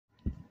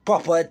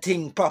Proper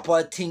ting,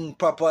 proper ting,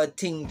 proper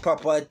ting,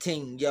 proper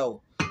ting,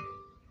 yo.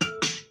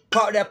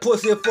 Pop that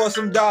pussy for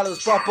some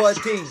dollars, proper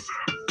ting.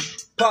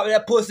 Pop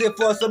that pussy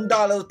for some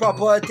dollars,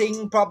 proper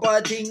ting,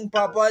 proper ting,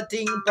 proper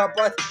ting,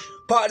 proper.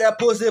 Pop that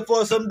pussy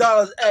for some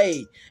dollars,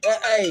 ayy,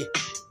 ayy.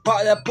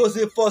 Pop that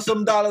pussy for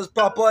some dollars,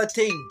 proper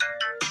ting.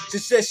 She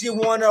said she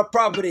want her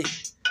property.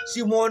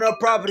 She want her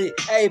property.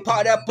 Ayy,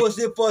 pop that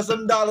pussy for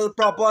some dollars,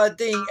 proper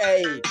thing.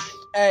 Ayy,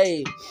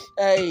 ayy,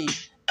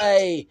 ayy,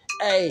 ayy,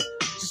 ayy.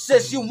 She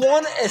said she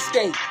wanna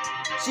escape.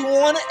 She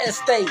wanna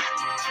escape.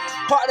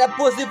 Pop that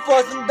pussy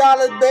for some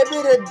dollars,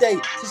 baby, today.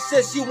 She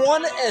said she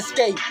wanna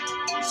escape.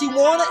 She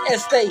wanna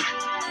escape.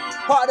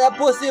 Pop that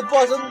pussy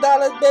for some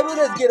dollars, baby,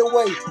 let's get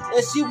away.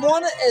 And she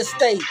wanna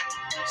escape.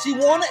 She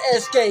wanna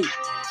escape.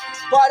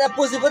 Pop that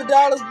pussy for the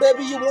dollars,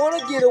 baby, you wanna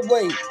get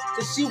away.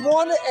 So she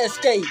wanna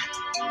escape.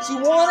 She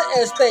wanna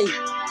escape.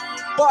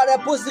 Pop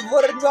that pussy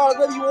for the dollars,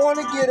 baby, you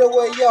wanna get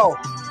away, yo.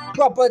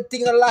 Proper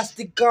thing,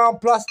 elastic on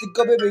plastic,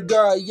 baby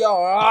girl, yo.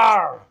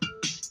 Arr.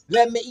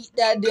 Let me eat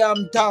that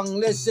damn tongue.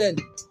 Listen,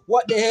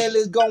 what the hell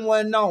is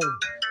going on?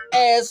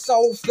 Ass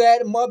so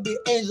fat, it must be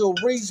Angel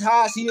Reese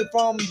high, see it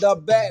from the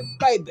back,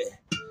 baby.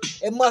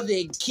 It must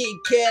be Kit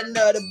Kat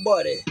nutty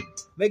buddy.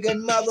 Make a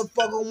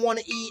motherfucker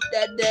wanna eat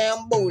that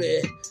damn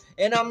booty.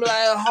 And I'm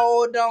like,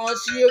 hold on,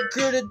 she a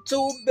critter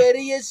too,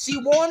 Betty, and she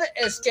wanna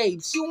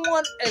escape. She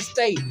wanna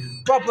escape.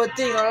 Proper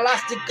thing,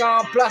 elastic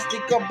on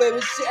plastic on, baby.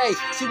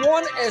 She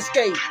wanna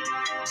escape.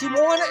 She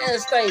wanna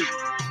escape.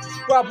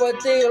 Proper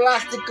thing,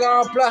 elastic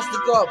on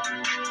plastic up.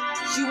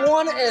 She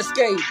wanna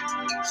escape.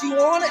 She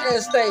wanna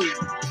escape.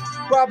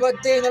 Proper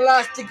thing,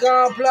 elastic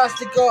on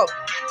plastic up.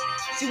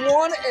 She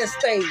wanna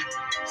escape.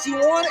 She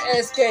wanna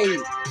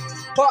escape.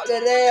 Pop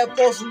that ass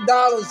for some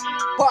dollars.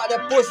 Pop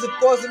that pussy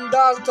for some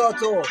dollars. Talk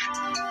to her.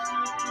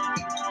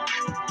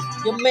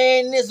 Your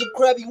man is a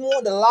crab. You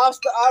want the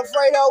lobster,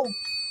 Alfredo?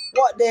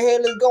 What the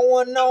hell is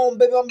going on,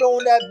 baby? I'm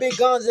doing that big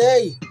guns.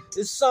 Hey,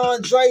 it's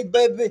son Dre,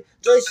 baby.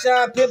 Dre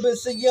Shine Pimpin'.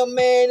 So your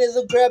man is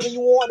a crab and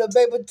you want the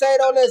baked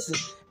potato? Listen.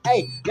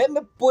 Hey, let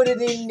me put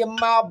it in your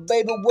mouth,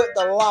 baby, with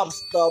the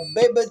lobster.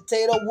 Baked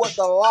potato with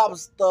the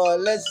lobster.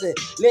 Listen,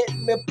 let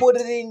me put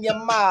it in your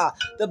mouth.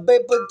 The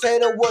baked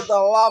potato with the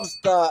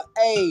lobster.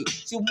 Hey,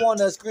 she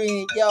wanna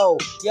scream, yo,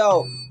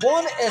 yo,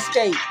 wanna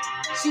escape.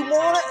 She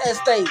wanna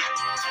escape.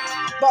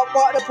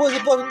 Bought the pussy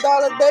for some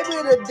dollars,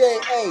 baby, today.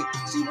 Hey,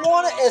 she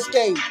wanna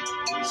escape.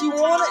 She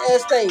wanna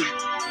escape.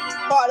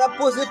 Bought that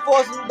pussy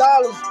for some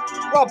dollars.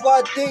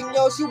 Proper thing,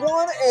 yo, she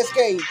wanna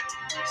escape.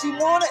 She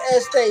wanna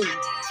escape.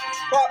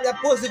 Pop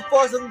that pussy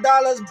for some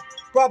dollars.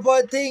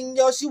 Proper thing,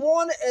 yo. She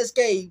wanna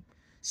escape.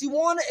 She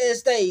wanna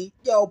escape.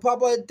 Yo,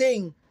 proper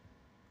thing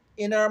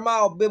in her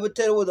mouth. Baby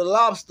potato with a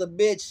lobster,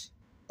 bitch.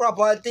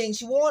 Proper thing.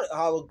 She want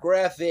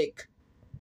holographic.